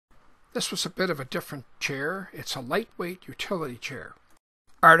This was a bit of a different chair. It's a lightweight utility chair.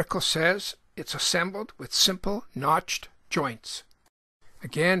 Article says it's assembled with simple notched joints.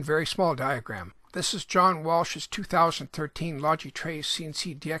 Again, very small diagram. This is John Walsh's 2013 Logic Trace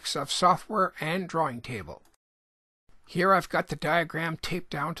CNC DXF software and drawing table. Here I've got the diagram taped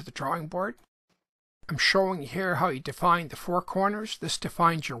down to the drawing board. I'm showing here how you define the four corners. This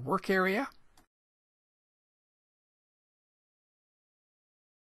defines your work area.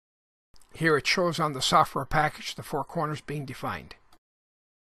 Here it shows on the software package the four corners being defined.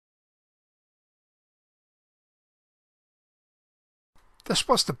 This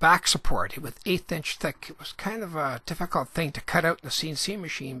was the back support with 1/8 inch thick. It was kind of a difficult thing to cut out in the CNC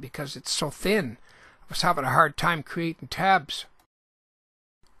machine because it's so thin. I was having a hard time creating tabs.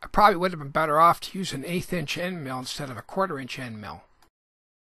 I probably would have been better off to use an 1/8 inch end mill instead of a 1/4 inch end mill.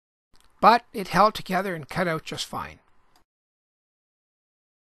 But it held together and cut out just fine.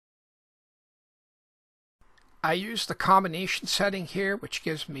 I use the combination setting here, which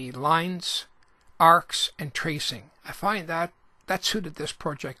gives me lines, arcs, and tracing. I find that suited this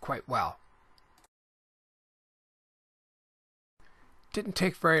project quite well. Didn't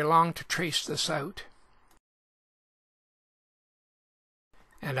take very long to trace this out.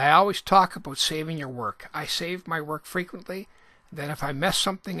 And I always talk about saving your work. I save my work frequently. Then if I mess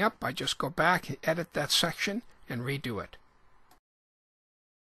something up, I just go back and edit that section and redo it.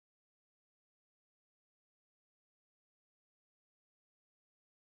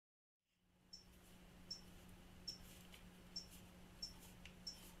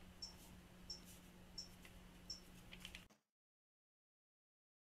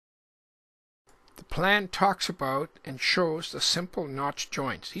 The plan talks about and shows the simple notch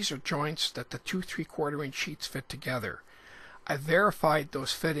joints. These are joints that the 2 3/4 inch sheets fit together. I verified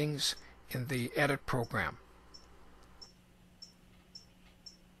those fittings in the edit program.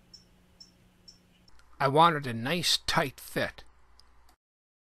 I wanted a nice tight fit.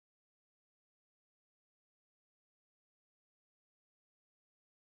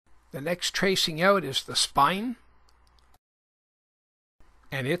 The next tracing out is the spine,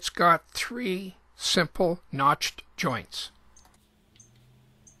 and it's got 3 simple notched joints.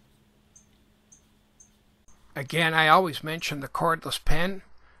 Again, I always mention the cordless pen.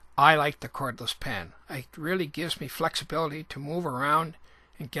 I like the cordless pen. It really gives me flexibility to move around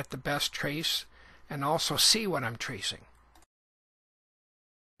and get the best trace and also see what I'm tracing.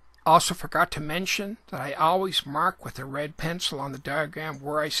 Also forgot to mention that I always mark with a red pencil on the diagram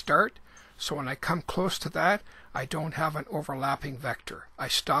where I start, so when I come close to that, I don't have an overlapping vector. I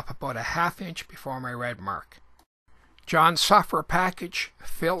stop about a 1/2 inch before my red mark. John's software package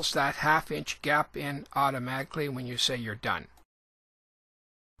fills that 1/2 inch gap in automatically when you say you're done.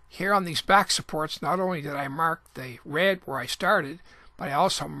 Here on these back supports, not only did I mark the red where I started, but I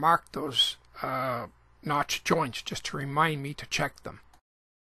also marked those notch joints just to remind me to check them.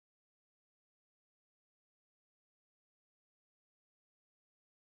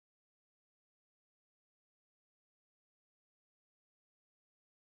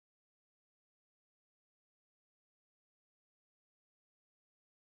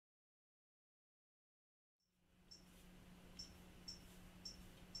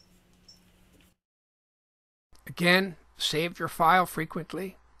 Again, save your file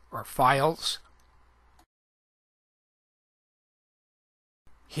frequently, or files.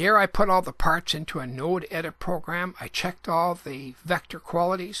 Here I put all the parts into a node edit program. I checked all the vector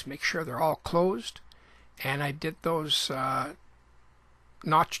qualities, make sure they're all closed, and I did those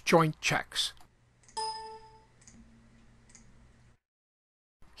notch joint checks.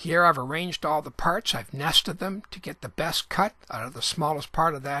 Here I've arranged all the parts. I've nested them to get the best cut out of the smallest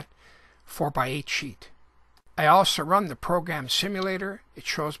part of that 4x8 sheet. I also run the program simulator. It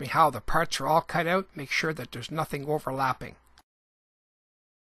shows me how the parts are all cut out, make sure that there's nothing overlapping.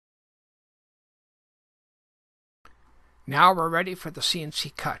 Now we're ready for the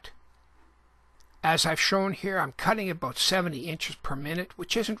CNC cut. As I've shown here, I'm cutting about 70 inches per minute,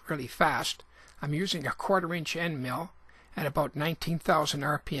 which isn't really fast. I'm using a 1/4 inch end mill and about 19,000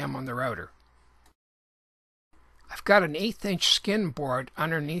 RPM on the router. I've got an 1/8 inch skin board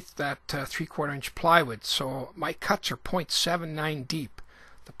underneath that 3/4 inch plywood, so my cuts are 0.79 deep.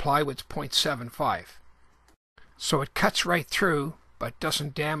 The plywood's 0.75. So it cuts right through, but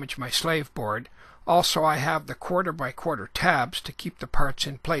doesn't damage my slave board. Also, I have the 1/4x1/4 tabs to keep the parts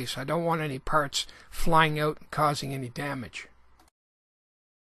in place. I don't want any parts flying out and causing any damage.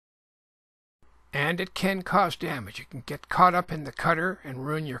 And it can cause damage. It can get caught up in the cutter and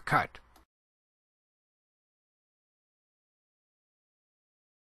ruin your cut.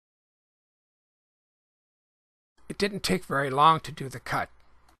 It didn't take very long to do the cut.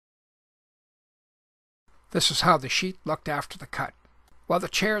 This is how the sheet looked after the cut. Well, the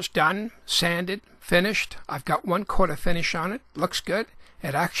chair's done, sanded, finished. I've got one coat of finish on it. Looks good.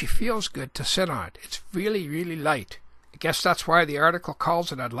 It actually feels good to sit on it. It's really, really light. I guess that's why the article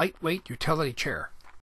calls it a lightweight utility chair.